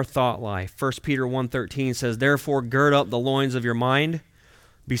 Control our thought life. 1 Peter 1:13 says, therefore gird up the loins of your mind,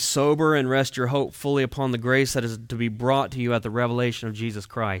 be sober, and rest your hope fully upon the grace that is to be brought to you at the revelation of Jesus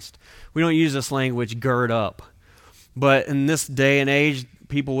Christ. We don't use this language, gird up. But in this day and age,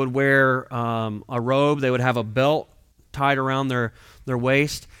 people would wear a robe. They would have a belt tied around their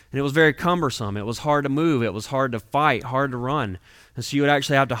waist, and it was very cumbersome. It was hard to move. It was hard to fight, hard to run. And so you would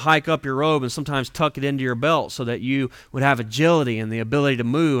actually have to hike up your robe and sometimes tuck it into your belt so that you would have agility and the ability to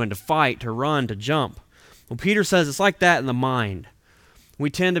move and to fight, to run, to jump. Well, Peter says it's like that in the mind. We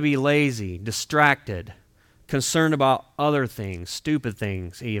tend to be lazy, distracted, concerned about other things, stupid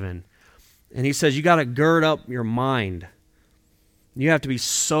things even. And he says you got to gird up your mind. You have to be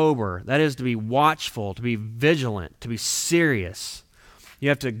sober. That is to be watchful, to be vigilant, to be serious. You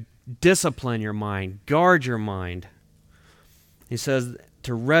have to discipline your mind, guard your mind. He says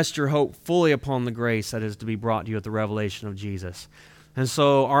to rest your hope fully upon the grace that is to be brought to you at the revelation of Jesus. And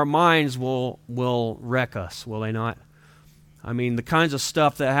so our minds will wreck us, will they not? I mean, the kinds of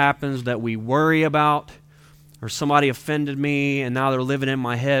stuff that happens that we worry about, or somebody offended me and now they're living in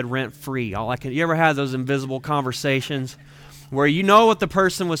my head rent-free. You ever had those invisible conversations where you know what the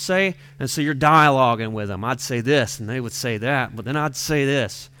person would say, and so you're dialoguing with them? I'd say this, and they would say that, but then I'd say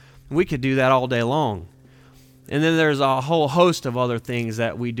this. We could do that all day long. And then there's a whole host of other things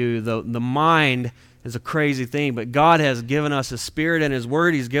that we do. The mind is a crazy thing, but God has given us His Spirit and His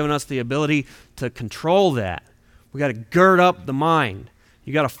Word. He's given us the ability to control that. We got to gird up the mind.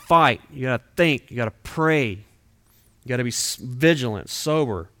 You got to fight. You got to think. You got to pray. You got to be vigilant,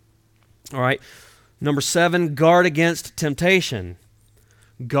 sober. All right. Number 7, guard against temptation.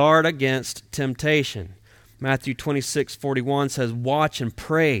 Guard against temptation. Matthew 26:41 says, watch and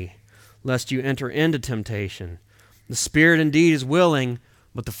pray, lest you enter into temptation. The spirit indeed is willing,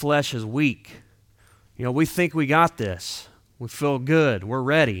 but the flesh is weak. You know, we think we got this. We feel good. We're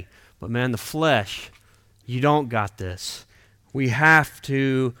ready. But man, the flesh, you don't got this. We have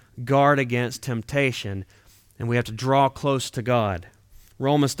to guard against temptation, and we have to draw close to God.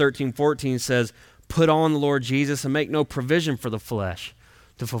 Romans 13:14 says, put on the Lord Jesus and make no provision for the flesh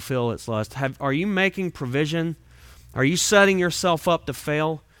to fulfill its lust. Are you making provision? Are you setting yourself up to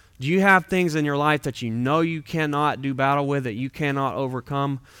fail? Do you have things in your life that you know you cannot do battle with, that you cannot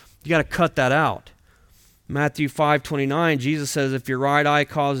overcome? You got to cut that out. Matthew 5:29, Jesus says, if your right eye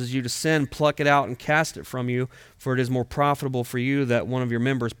causes you to sin, pluck it out and cast it from you, for it is more profitable for you that one of your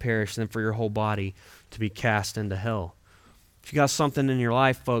members perish than for your whole body to be cast into hell. If you got something in your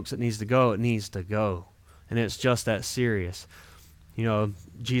life, folks, that needs to go, it needs to go. And it's just that serious. You know,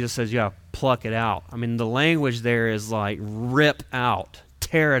 Jesus says you got to pluck it out. I mean, the language there is like rip out,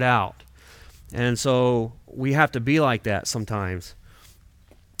 tear it out. And so we have to be like that sometimes.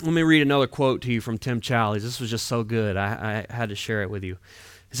 Let me read another quote to you from Tim Challies. This was just so good. I had to share it with you.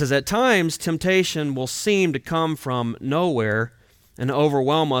 He says, at times, temptation will seem to come from nowhere and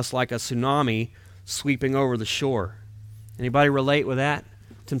overwhelm us like a tsunami sweeping over the shore. Anybody relate with that?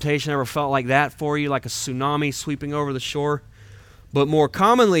 Temptation ever felt like that for you, like a tsunami sweeping over the shore? But more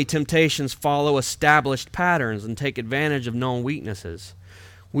commonly, temptations follow established patterns and take advantage of known weaknesses.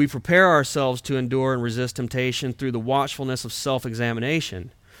 We prepare ourselves to endure and resist temptation through the watchfulness of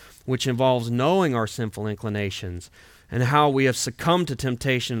self-examination, which involves knowing our sinful inclinations and how we have succumbed to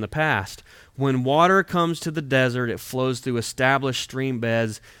temptation in the past. When water comes to the desert, it flows through established stream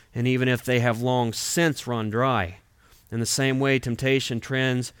beds, and even if they have long since run dry. In the same way, temptation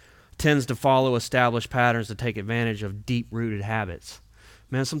tends to follow established patterns to take advantage of deep-rooted habits.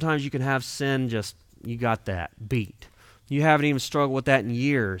 Man, sometimes you can have sin just, you got that, beat. You haven't even struggled with that in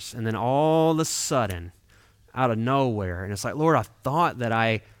years, and then all of a sudden, out of nowhere, and it's like, Lord, I thought that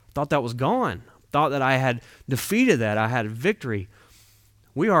I Thought that was gone. Thought that I had defeated that. I had victory.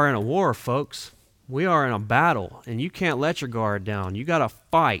 We are in a war, folks. We are in a battle, and you can't let your guard down. You got to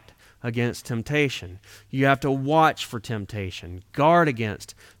fight against temptation. You have to watch for temptation. Guard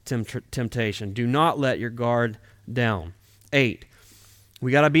against temptation. Do not let your guard down. 8,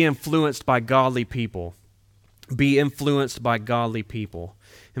 we got to be influenced by godly people. Be influenced by godly people.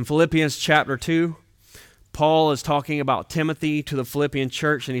 In Philippians chapter 2, Paul is talking about Timothy to the Philippian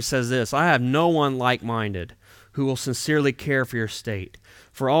church, and he says this, I have no one like-minded who will sincerely care for your state.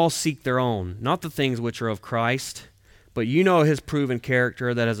 For all seek their own, not the things which are of Christ, but you know his proven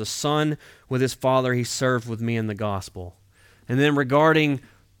character, that as a son with his father he served with me in the gospel. And then regarding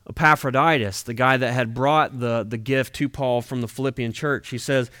Epaphroditus, the guy that had brought the gift to Paul from the Philippian church, he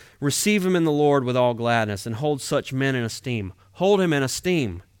says, receive him in the Lord with all gladness, and hold such men in esteem. Hold him in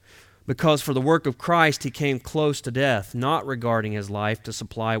esteem, because for the work of Christ he came close to death, not regarding his life to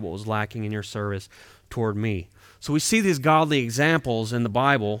supply what was lacking in your service toward me. So we see these godly examples in the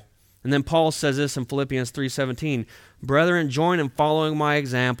Bible, and then Paul says this in Philippians 3:17, brethren, join in following my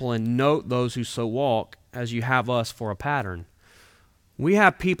example and note those who so walk as you have us for a pattern. We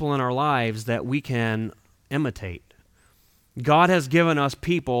have people in our lives that we can imitate. God has given us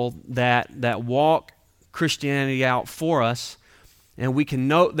people that walk Christianity out for us, and we can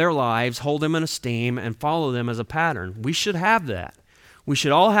note their lives, hold them in esteem, and follow them as a pattern. We should have that. We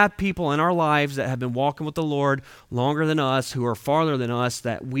should all have people in our lives that have been walking with the Lord longer than us, who are farther than us,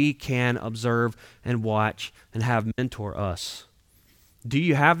 that we can observe and watch and have mentor us. Do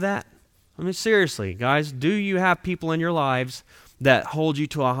you have that? I mean, seriously, guys, do you have people in your lives that hold you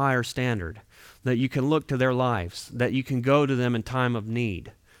to a higher standard, that you can look to their lives, that you can go to them in time of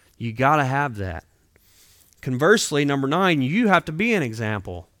need? You got to have that. Conversely, number 9, you have to be an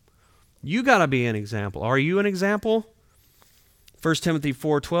example. You got to be an example. Are you an example? 1 Timothy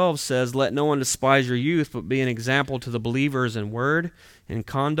 4:12 says, let no one despise your youth, but be an example to the believers in word, in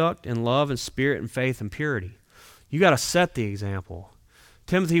conduct, in love, in spirit, in faith, and purity. You got to set the example.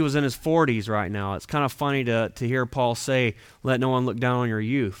 Timothy was in his 40s right now. It's kind of funny to hear Paul say, let no one look down on your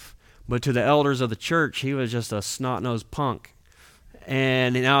youth. But to the elders of the church, he was just a snot-nosed punk.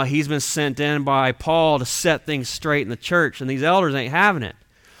 And now he's been sent in by Paul to set things straight in the church, and these elders ain't having it.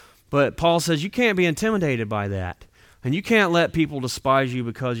 But Paul says you can't be intimidated by that. And you can't let people despise you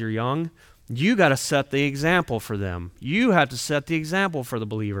because you're young. You got to set the example for them. You have to set the example for the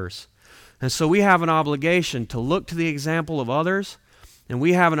believers. And so we have an obligation to look to the example of others, and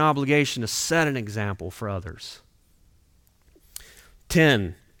we have an obligation to set an example for others.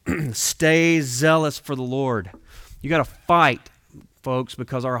 10, stay zealous for the Lord. You got to fight, folks,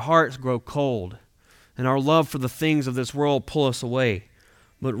 because our hearts grow cold, and our love for the things of this world pull us away.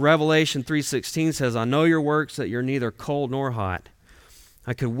 But Revelation 3:16 says, I know your works, that you're neither cold nor hot.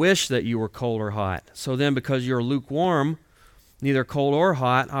 I could wish that you were cold or hot. So then, because you're lukewarm, neither cold or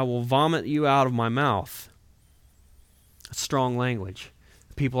hot, I will vomit you out of my mouth. That's strong language.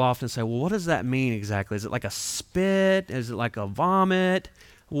 People often say, well, what does that mean exactly? Is it like a spit? Is it like a vomit?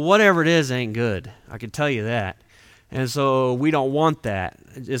 Well, whatever it is ain't good. I can tell you that. And so we don't want that.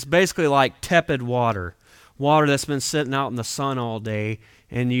 It's basically like tepid water that's been sitting out in the sun all day,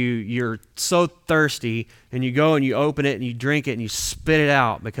 and you're so thirsty, and you go and you open it and you drink it and you spit it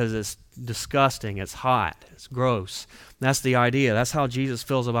out because it's disgusting, it's hot, it's gross. That's the idea. That's how Jesus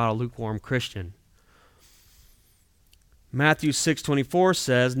feels about a lukewarm Christian. Matthew 6:24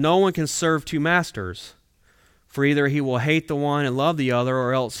 says, no one can serve two masters, for either he will hate the one and love the other,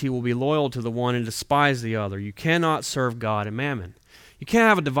 or else he will be loyal to the one and despise the other. You cannot serve God and mammon. You can't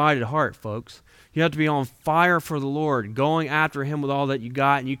have a divided heart, folks. You have to be on fire for the Lord, going after him with all that you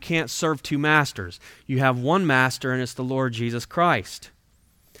got, and you can't serve two masters. You have one master, and it's the Lord Jesus Christ.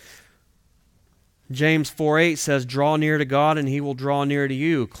 James 4:8 says, draw near to God, and he will draw near to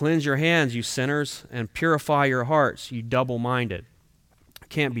you. Cleanse your hands, you sinners, and purify your hearts, you double-minded. You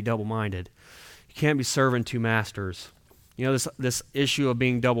can't be double-minded. You can't be serving two masters. You know, this issue of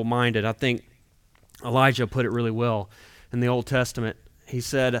being double-minded, I think Elijah put it really well in the Old Testament. He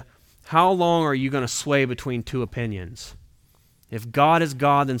said, how long are you going to sway between two opinions? If God is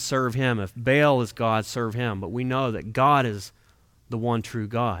God, then serve him. If Baal is God, serve him. But we know that God is the one true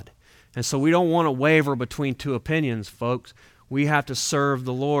God. And so we don't want to waver between two opinions, folks. We have to serve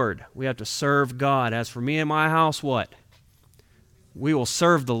the Lord. We have to serve God. As for me and my house, what? We will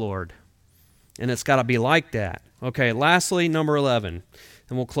serve the Lord. And it's got to be like that. Okay, lastly, number 11,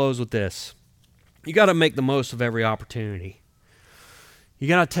 and we'll close with this. You got to make the most of every opportunity. You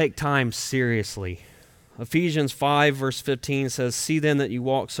got to take time seriously. Ephesians 5 verse 15 says, see then that you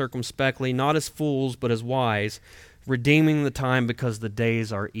walk circumspectly, not as fools, but as wise, redeeming the time because the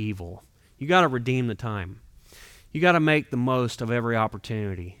days are evil. You got to redeem the time. You got to make the most of every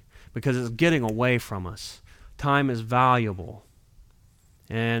opportunity because it's getting away from us. Time is valuable.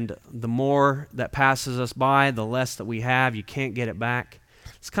 And the more that passes us by, the less that we have. You can't get it back.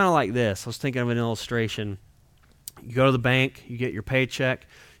 It's kind of like this. I was thinking of an illustration. You go to the bank, you get your paycheck,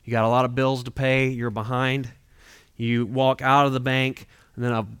 you got a lot of bills to pay, you're behind. You walk out of the bank, and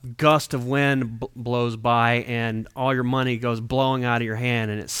then a gust of wind blows by, and all your money goes blowing out of your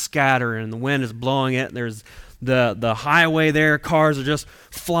hand, and it's scattered, and the wind is blowing it. There's the highway there, cars are just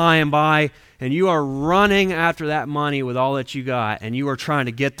flying by, and you are running after that money with all that you got, and you are trying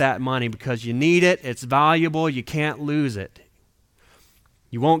to get that money because you need it, it's valuable, you can't lose it.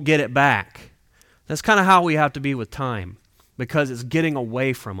 You won't get it back. That's kind of how we have to be with time, because it's getting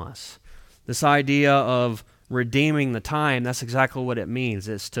away from us. This idea of redeeming the time, that's exactly what it means.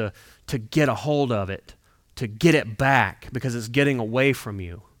 It's to get a hold of it, to get it back, because it's getting away from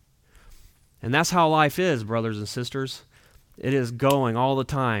you. And that's how life is, brothers and sisters. It is going all the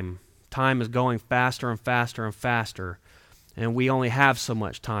time. Time is going faster and faster and faster. And we only have so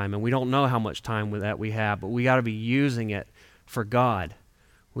much time, and we don't know how much time that we have, but we got to be using it for God.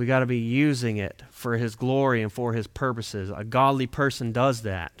 We got to be using it for His glory and for His purposes. A godly person does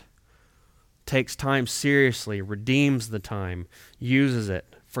that. Takes time seriously, redeems the time, uses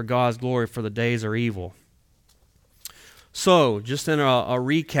it for God's glory, for the days are evil. So, just in a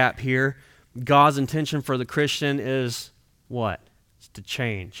recap here, God's intention for the Christian is what? It's to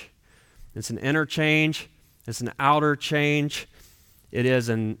change. It's an inner change. It's an outer change. It is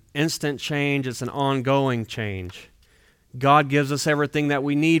an instant change. It's an ongoing change. God gives us everything that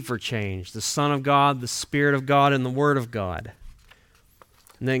we need for change. The Son of God, the Spirit of God, and the Word of God.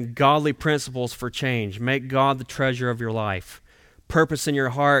 And then godly principles for change. Make God the treasure of your life. Purpose in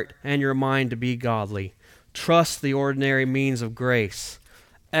your heart and your mind to be godly. Trust the ordinary means of grace.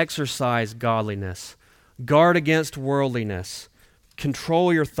 Exercise godliness. Guard against worldliness.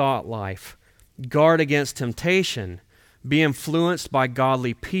 Control your thought life. Guard against temptation. Be influenced by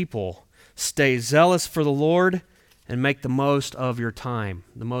godly people. Stay zealous for the Lord and make the most of your time,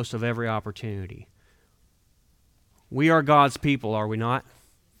 the most of every opportunity. We are God's people, are we not?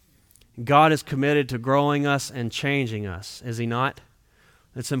 God is committed to growing us and changing us, is He not?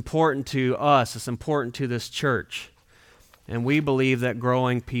 It's important to us. It's important to this church. And we believe that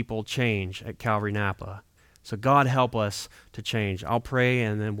growing people change at Calvary Napa. So God help us to change. I'll pray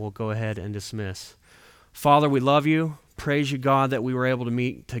and then we'll go ahead and dismiss. Father, we love you. Praise you, God, that we were able to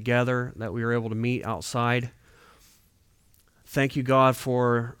meet together, that we were able to meet outside. Thank you, God,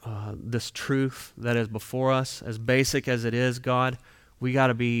 for this truth that is before us. As basic as it is, God, we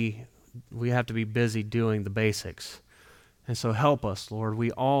have to be busy doing the basics. And so help us, Lord.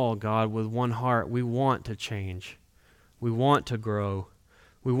 We all, God, with one heart, we want to change. We want to grow.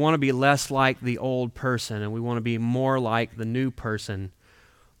 We want to be less like the old person, and we want to be more like the new person.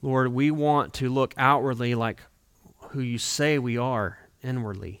 Lord, we want to look outwardly like who you say we are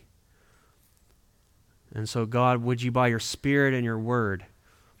inwardly. And so, God, would you, by your Spirit and your Word,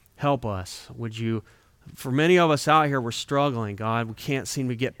 help us? Would you, for many of us out here, we're struggling, God. We can't seem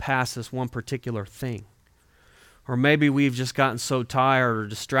to get past this one particular thing. Or maybe we've just gotten so tired or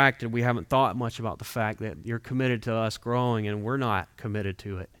distracted we haven't thought much about the fact that you're committed to us growing and we're not committed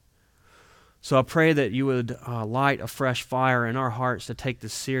to it. So I pray that you would light a fresh fire in our hearts to take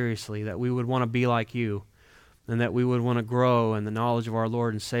this seriously, that we would want to be like you, and that we would want to grow in the knowledge of our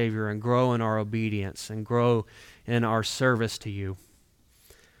Lord and Savior and grow in our obedience and grow in our service to you.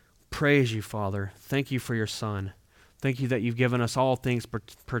 Praise you, Father. Thank you for your Son. Thank you that you've given us all things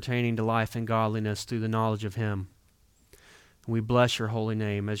pertaining to life and godliness through the knowledge of Him. We bless your holy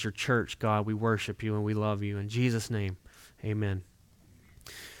name. As your church, God, we worship you and we love you. In Jesus' name, amen.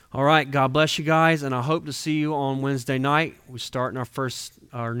 All right, God bless you guys, and I hope to see you on Wednesday night. We're starting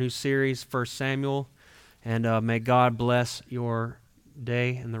our new series, 1 Samuel, and may God bless your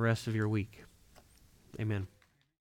day and the rest of your week. Amen.